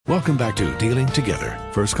Welcome back to Dealing Together.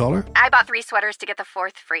 First caller? I bought 3 sweaters to get the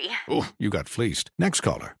 4th free. Oh, you got fleeced. Next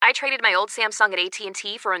caller? I traded my old Samsung at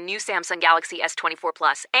AT&T for a new Samsung Galaxy S24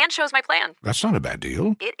 Plus and chose my plan. That's not a bad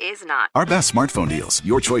deal. It is not. Our best smartphone deals.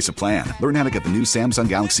 Your choice of plan. Learn how to get the new Samsung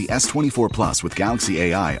Galaxy S24 Plus with Galaxy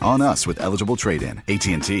AI on us with eligible trade-in.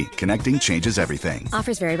 AT&T. Connecting changes everything.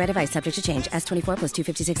 Offers vary by device. Subject to change. S24 plus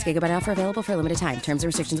 256 gigabyte offer available for a limited time. Terms and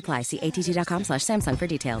restrictions apply. See att.com/Samsung for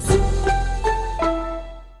details.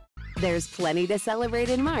 There's plenty to celebrate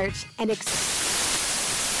in March and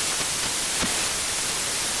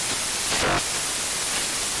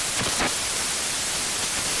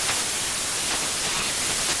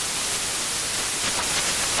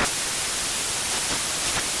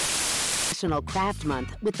National Craft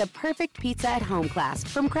Month with the perfect pizza at home class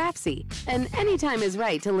from Craftsy. And anytime is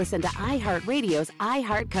right to listen to iHeartRadio's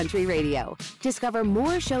iHeartCountry Radio. Discover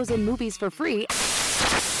more shows and movies for free.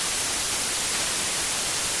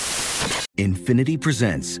 Infiniti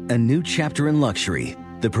presents a new chapter in luxury,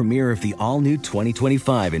 the premiere of the all-new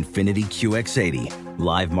 2025 Infiniti QX80,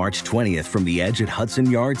 live March 20th from the Edge at Hudson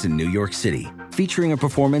Yards in New York City, featuring a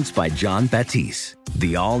performance by John Batiste.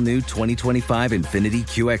 The all-new 2025 Infiniti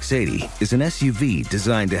QX80 is an SUV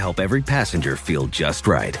designed to help every passenger feel just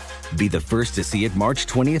right. Be the first to see it March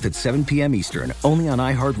 20th at 7 p.m. Eastern, only on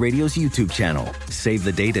iHeartRadio's YouTube channel. Save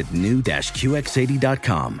the date at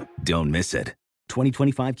new-QX80.com. Don't miss it.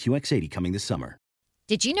 2025 QX80 coming this summer.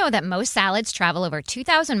 Did you know that most salads travel over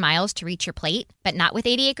 2,000 miles to reach your plate? But not with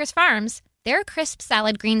 80 Acres Farms. Their crisp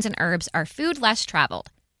salad greens and herbs are food less traveled,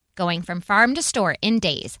 going from farm to store in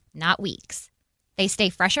days, not weeks. They stay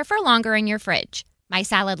fresher for longer in your fridge. My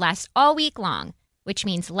salad lasts all week long, which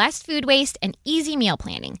means less food waste and easy meal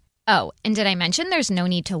planning. Oh, and did I mention there's no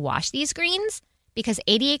need to wash these greens? Because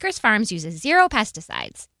 80 Acres Farms uses 0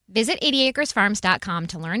 pesticides. Visit 80acresfarms.com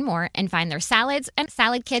to learn more and find their salads and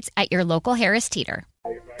salad kits at your local Harris Teeter.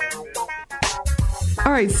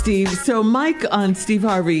 All right, Steve. So Mike on Steve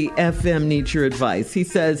Harvey FM needs your advice. He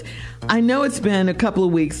says, I know it's been a couple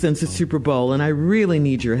of weeks since the Super Bowl, and I really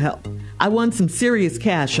need your help. I won some serious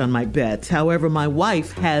cash on my bets. However, my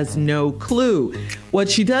wife has no clue. What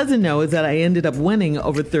she doesn't know is that I ended up winning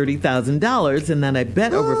over $30,000 and that I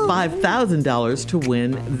bet over $5,000 to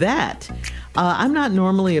win that. I'm not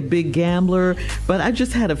normally a big gambler, but I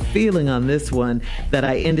just had a feeling on this one that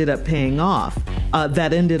ended up paying off.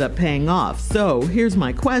 So here's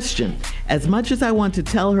my question. As much as I want to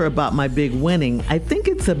tell her about my big winning, I think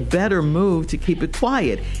it's a better move to keep it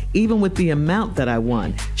quiet, even with the amount that I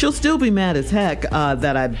won. She'll still be mad as heck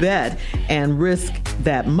that I bet and risk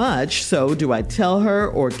that much. So do I tell her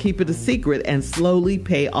or keep it a secret and slowly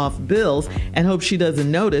pay off bills and hope she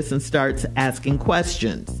doesn't notice and starts asking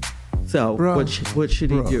questions? So what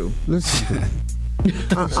should he do? Listen,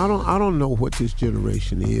 I don't know what this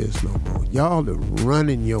generation is no more. Y'all are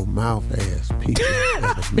running your mouth ass people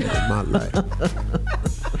in my life.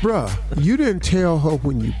 Bruh, you didn't tell her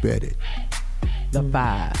when you bet it. The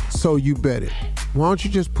 5. So you bet it. Why don't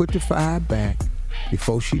you just put the 5 back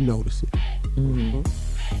before she notices it? Mm-hmm.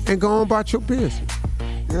 And go on about your business.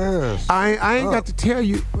 Yes. I ain't got to tell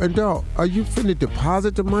you. And dog, are you finna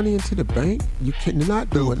deposit the money into the bank? You're not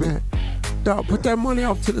doing that. Dog, put that money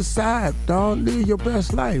off to the side. Dog, live your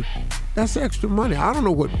best life. That's extra money. I don't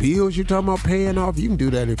know what bills you're talking about paying off. You can do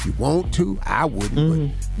that if you want to. I wouldn't, but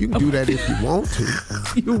you can do that if you want to.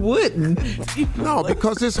 You wouldn't? No,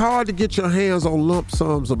 because it's hard to get your hands on lump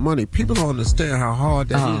sums of money. People don't understand how hard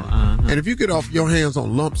that is. And if you get off your hands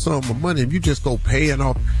on lump sum of money, if you just go paying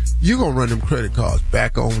off, you're going to run them credit cards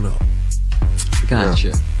back on up. Gotcha.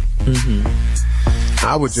 Yeah. Mm-hmm.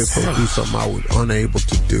 I would just go do something I was unable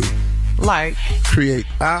to do. Like?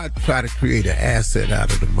 I'd try to create an asset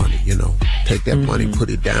out of the money, Take that money,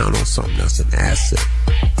 put it down on something that's an asset.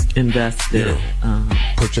 Invest it.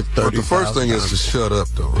 Put your $30,000. But the first thing is to shut up,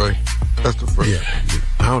 though, right? That's the first thing.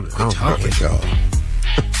 I don't with y'all.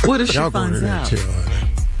 What if she y'all finds out? Tell her that.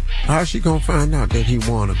 How's she going to find out that he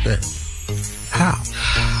won a bet? How?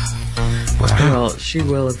 Well, she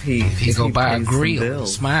will if he go buy a grill and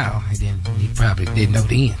smile, and then he probably didn't know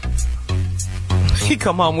then. He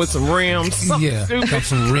come home with some rims. Yeah, got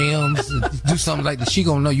some rims. Do something like that. She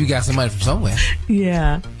gonna know you got some money from somewhere.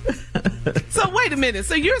 Yeah. So wait a minute.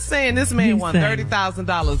 So you're saying this man won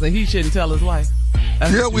 $30,000 and he shouldn't tell his wife?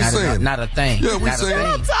 Yeah, we saying. Not a thing. Yeah, we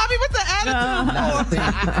saying. Tommy with the attitude. Not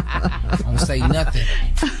a thing. Don't say nothing.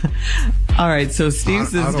 All right, so Steve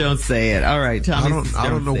says don't say it. All right, Tommy says I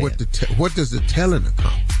don't know what what does the telling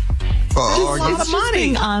accomplish? It's just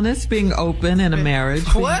being honest, being open in a marriage.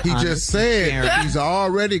 What? He just said he's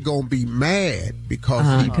already going to be mad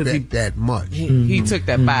because he bet that much. He took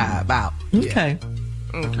that 5 out. Okay.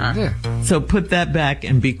 Okay. So put that back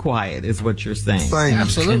and be quiet is what you're saying. Thank you.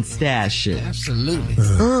 Absolutely. And stash it. Absolutely.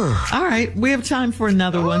 All right. We have time for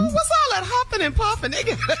another one. What's all that hopping and puffing? They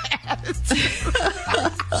get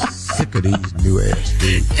Sick of these new ass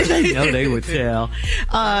dudes. They know they would tell.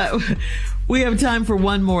 We have time for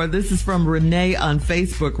one more. This is from Renee on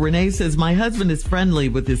Facebook. Renee says, my husband is friendly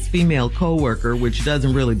with his female coworker, which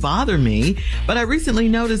doesn't really bother me, but I recently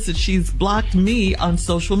noticed that she's blocked me on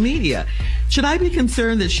social media. Should I be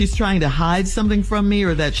concerned that she's trying to hide something from me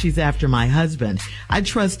or that she's after my husband? I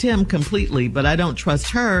trust him completely, but I don't trust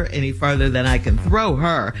her any further than I can throw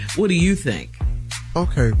her. What do you think?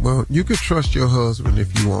 Okay, well, you can trust your husband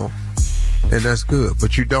if you want, and that's good,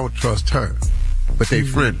 but you don't trust her. But they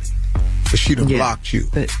friendly. But she done blocked you.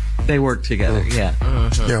 They work together, yeah.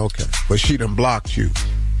 Yeah, okay. But she done blocked you.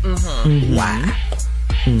 Why?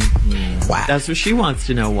 Why? That's what she wants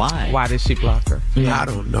to know. Why? Why did she block her? I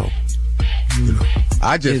don't know. You know,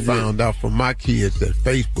 I just found out from my kids that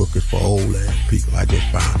Facebook is for old ass people. I just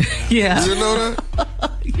found out. Yeah. You know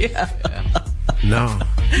that? Yeah. No.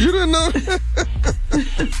 You didn't know that?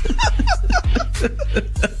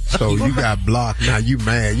 So you got blocked. Now you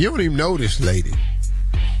mad. You don't even know this lady.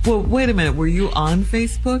 Well, wait a minute. Were you on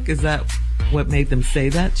Facebook? Is that what made them say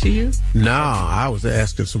that to you? No, I was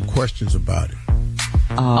asking some questions about it.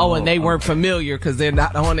 Oh, and they weren't familiar because they're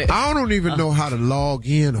not on it. I don't even know how to log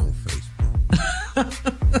in on Facebook.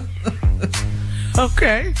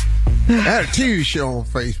 Okay. I had a TV show on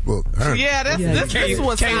Facebook. Yeah, this was crazy.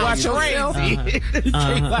 What I need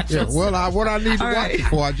to watch it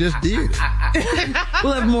for, I just did it.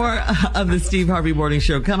 We'll have more of the Steve Harvey Morning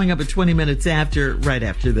Show coming up at 20 minutes after, right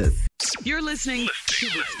after this. You're listening to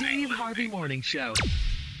the Steve Harvey Morning Show.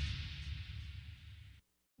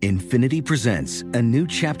 Infiniti presents a new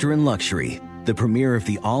chapter in luxury, the premiere of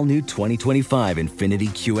the all-new 2025 Infiniti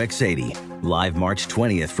QX80, live March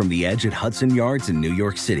 20th from the Edge at Hudson Yards in New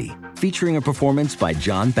York City, featuring a performance by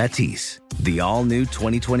John Batiste. The all-new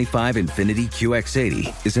 2025 Infiniti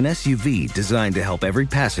QX80 is an SUV designed to help every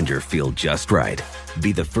passenger feel just right.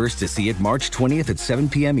 Be the first to see it March 20th at 7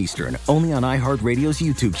 p.m. Eastern, only on iHeartRadio's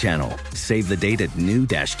YouTube channel. Save the date at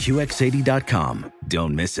new-QX80.com.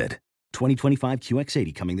 Don't miss it. 2025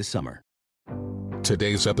 QX80 coming this summer.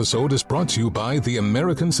 Today's episode is brought to you by the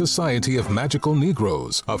American Society of Magical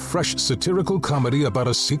Negroes, a fresh satirical comedy about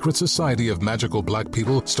a secret society of magical black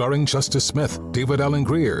people starring Justice Smith, David Alan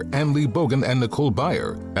Grier, Ann Lee Bogan, and Nicole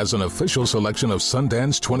Byer. As an official selection of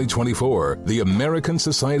Sundance 2024, the American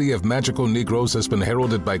Society of Magical Negroes has been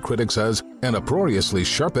heralded by critics as an uproariously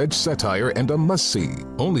sharp-edged satire and a must-see.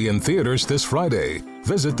 Only in theaters this Friday.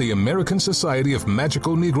 Visit the American Society of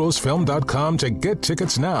Magical Negroes Film.com to get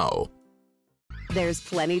tickets now. There's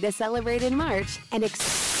plenty to celebrate in March and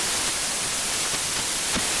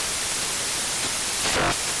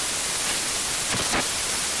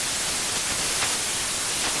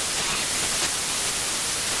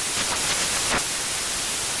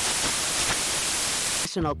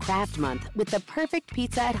National Craft Month with the perfect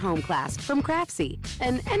pizza at home class from Craftsy.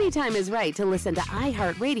 And anytime is right to listen to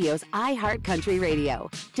iHeartRadio's iHeart Country Radio.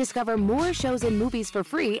 Discover more shows and movies for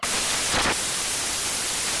free.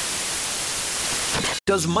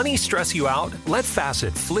 Does money stress you out? Let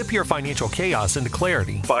Facet flip your financial chaos into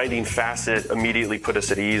clarity. Finding Facet immediately put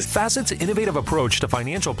us at ease. Facet's innovative approach to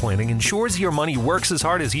financial planning ensures your money works as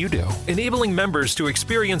hard as you do, enabling members to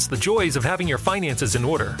experience the joys of having your finances in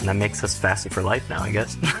order. And that makes us Facet for life now, I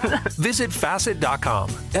guess. Visit Facet.com,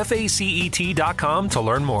 FACET.com to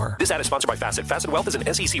learn more. This ad is sponsored by Facet. Facet Wealth is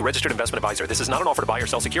an SEC registered investment advisor. This is not an offer to buy or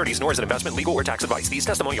sell securities, nor is it investment, legal, or tax advice. These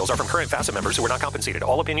testimonials are from current Facet members who are not compensated.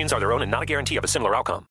 All opinions are their own and not a guarantee of a similar outcome.